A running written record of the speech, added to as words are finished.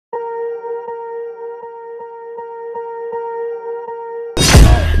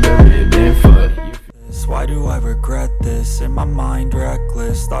Why do I regret this? In my mind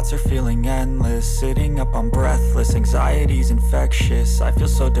reckless, thoughts are feeling endless. Sitting up, I'm breathless, anxiety's infectious. I feel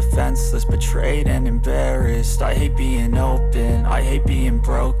so defenseless, betrayed and embarrassed. I hate being open, I hate being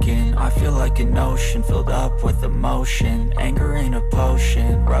broken. I feel like an ocean filled up with emotion. Anger ain't a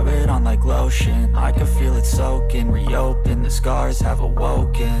potion, rub it on like lotion. I can feel it soaking, reopen, the scars have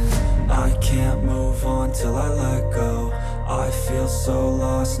awoken. I can't move on till I let go. I feel so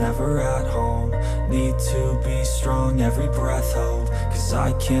lost, never at home. Need to be strong, every breath hold. Cause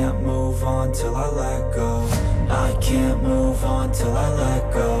I can't move on till I let go. I can't move on till I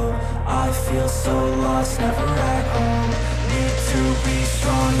let go. I feel so lost, never at home. Need to be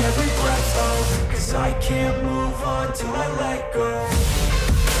strong, every breath hold. Cause I can't move on till I let go.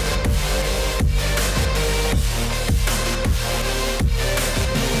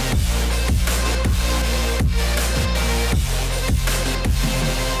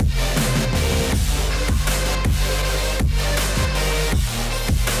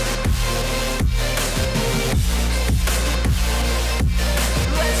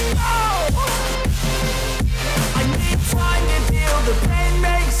 The pain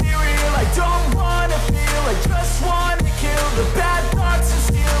makes it real. I don't wanna feel, I just wanna kill the bad thoughts and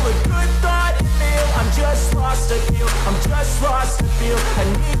steal a good thought and feel. I'm just lost, I feel, I'm just lost to feel. I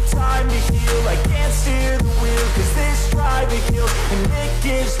need time to heal, I can't steer the wheel. Cause this driving kills, and it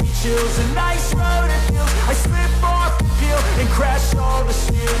gives me chills. A nice road it feels, I slip off the peel and crash all the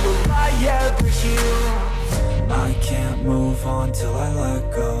steel. Will I ever heal? I can't move on till I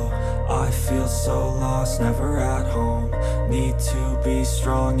let go. I feel so lost, never at home. Need to be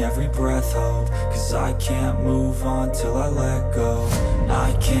strong, every breath hold. Cause I can't move on till I let go.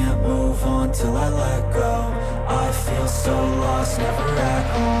 I can't move on till I let go. I feel so lost, never at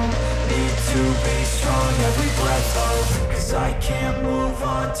home. Need to be strong, every breath hold. Cause I can't move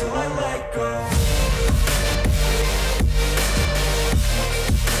on till I let go.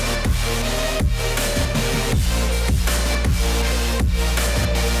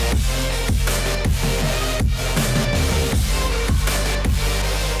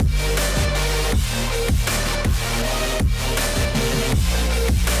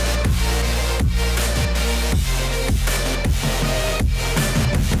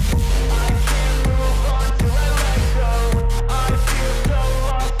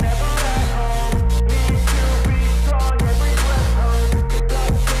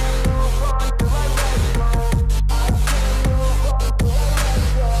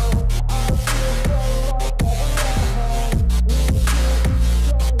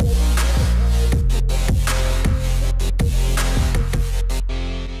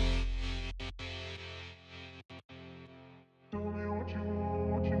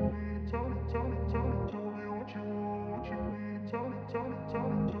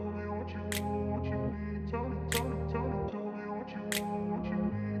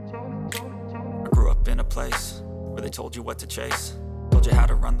 Told you what to chase, told you how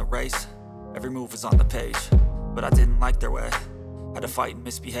to run the race. Every move was on the page, but I didn't like their way. Had to fight and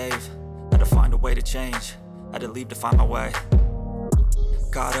misbehave, had to find a way to change. Had to leave to find my way.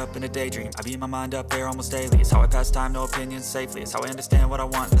 Caught up in a daydream, I beat my mind up there almost daily. It's how I pass time, no opinions safely. It's how I understand what I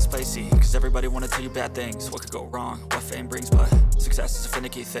want in this place, see. Cause everybody wanna tell you bad things, what could go wrong, what fame brings. But success is a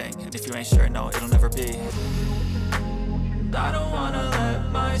finicky thing, and if you ain't sure, no, it'll never be. I don't wanna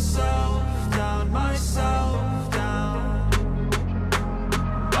let myself down, myself down.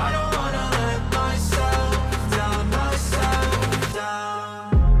 I don't wanna let myself down, myself down.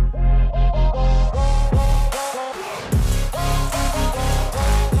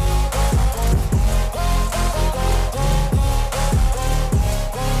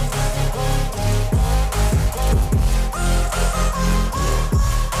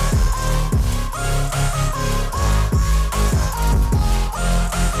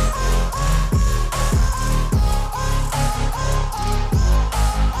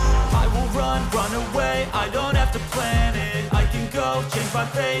 I don't have to plan it, I can go change my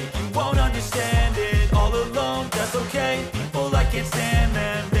fate. You won't understand it, all alone, that's okay. People I can't stand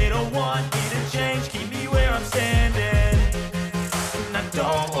them, they don't want me to change. Keep me where I'm standing, and I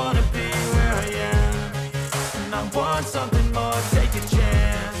don't wanna be where I am. And I want something more, take a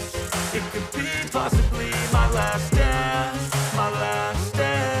chance. It could be possibly my last dance, my last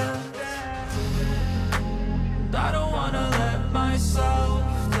dance. I don't wanna let myself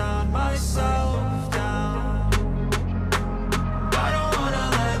down, myself.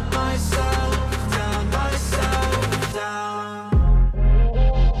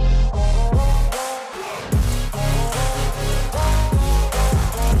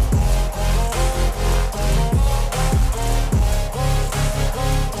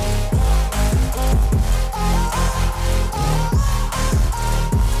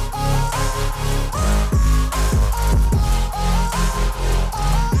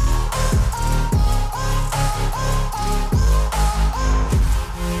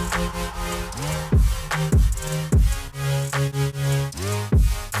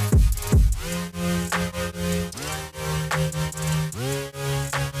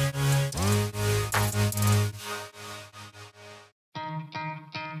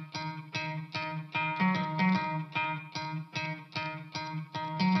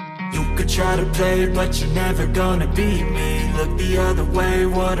 could try to play, but you're never gonna beat me. Look the other way,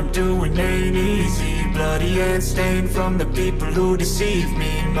 what I'm doing ain't easy. Bloody hands stained from the people who deceive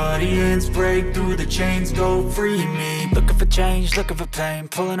me. Muddy hands break through the chains, go free me. Looking for change, looking for pain,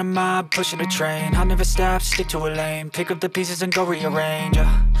 pulling a mob, pushing a train. I'll never stop, stick to a lane, pick up the pieces and go rearrange.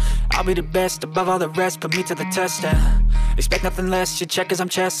 I'll be the best above all the rest, put me to the test and expect nothing less. You check as I'm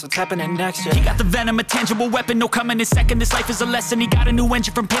chess, what's happening next? He got the venom, a tangible weapon, no coming in second. This life is a lesson. He got a new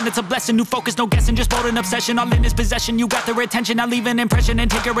engine from pain, that's a blessing. New focus, no guessing, just bold and obsession. All in his possession, you got their attention. I'll leave an impression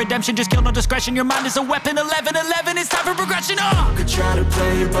and take your redemption. Just kill, no discretion, your mind is a weapon. 11-11, it's time for progression. You could try to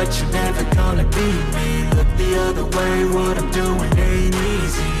play, but you're never gonna beat me. Look the other way, what I'm doing ain't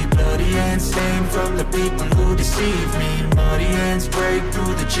easy. Bloody hands stained from the people who deceive me. Muddy hands break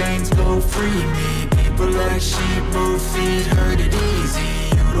through the chains, go free me. People like sheep move feet, hurt it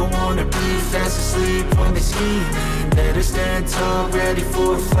easy. You don't wanna be fast asleep when they're scheming. Better stand tall, ready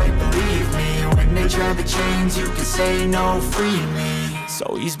for a fight, believe me. When they try the chains, you can say no, free me.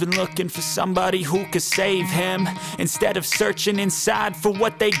 So he's been looking for somebody who could save him, instead of searching inside for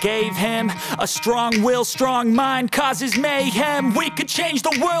what they gave him. A strong will, strong mind causes mayhem. We could change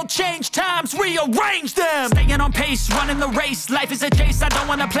the world, change times, rearrange them. Staying on pace, running the race. Life is a chase, I don't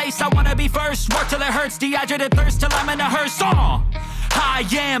want a place, I wanna be first. Work till it hurts, dehydrated thirst till I'm in a hearse. High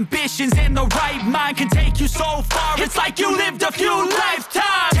ambitions and the right mind can take you so far. It's like you lived a few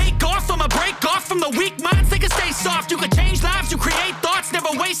lifetimes. Take off from a break off from the weak minds. They can stay soft, you can change lives, you create thoughts. Never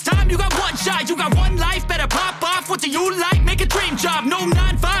waste time, you got one shot, you got one life. Better pop off, what do you like? Make a dream job, no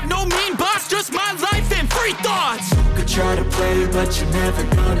 9-5, no mean boss. Just my life and free thoughts. You could try to play, but you're never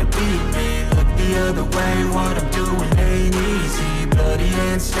gonna beat me. Look the other way, what I'm doing ain't easy. Bloody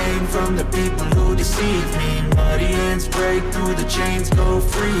hands stained from the people who deceive me. Muddy hands break through the chains, go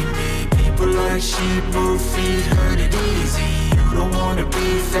free me. People like sheep move feet, hurt it easy. You don't wanna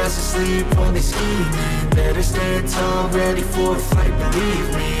be fast asleep when they're scheming. Better stand tall, ready for a fight,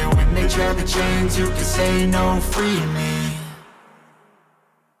 believe me. When they try the chains, you can say no, free me.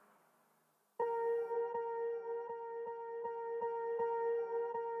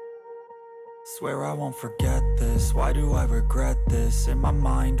 Swear I won't forget this, why do I regret this? In my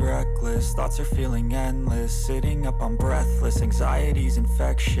mind reckless, thoughts are feeling endless. Sitting up I'm breathless, anxiety's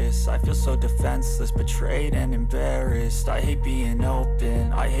infectious. I feel so defenseless, betrayed and embarrassed. I hate being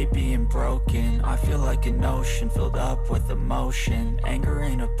open, I hate being broken. I feel like an ocean filled up with emotion. Anger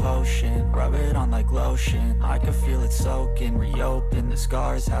ain't a potion, rub it on like lotion. I can feel it soaking, reopen, the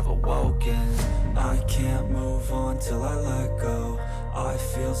scars have awoken. I can't move on till I let go. I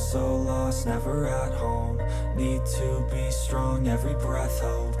feel so lost, never at home. Need to be strong, every breath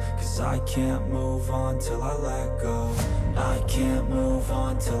hold. Cause I can't move on till I let go. I can't move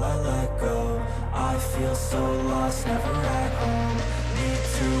on till I let go. I feel so lost, never at home. Need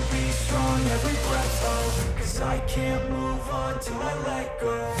to be strong, every breath hold. Cause I can't move on till I let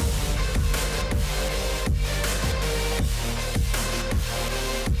go.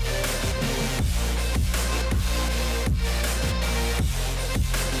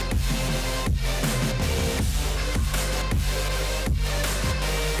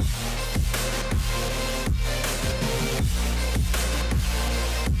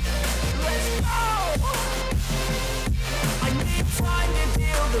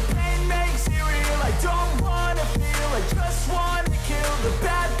 The pain makes it real, I don't wanna feel, I just wanna kill the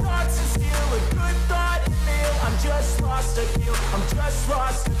bad thoughts and steal a good thought and feel. I'm just lost, I feel, I'm just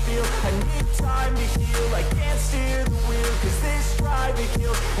lost, I feel. I need time to heal, I can't steer the wheel. Cause this drive it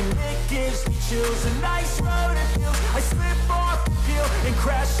kills, and it gives me chills. A nice road it feels, I slip off the peel and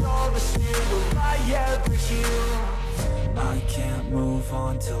crash all the steel. Will I ever heal? I can't move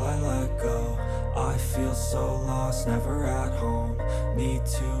on till I let go. I feel so lost, never at home. Need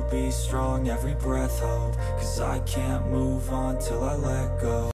to be strong, every breath hold. Cause I can't move on till I let go.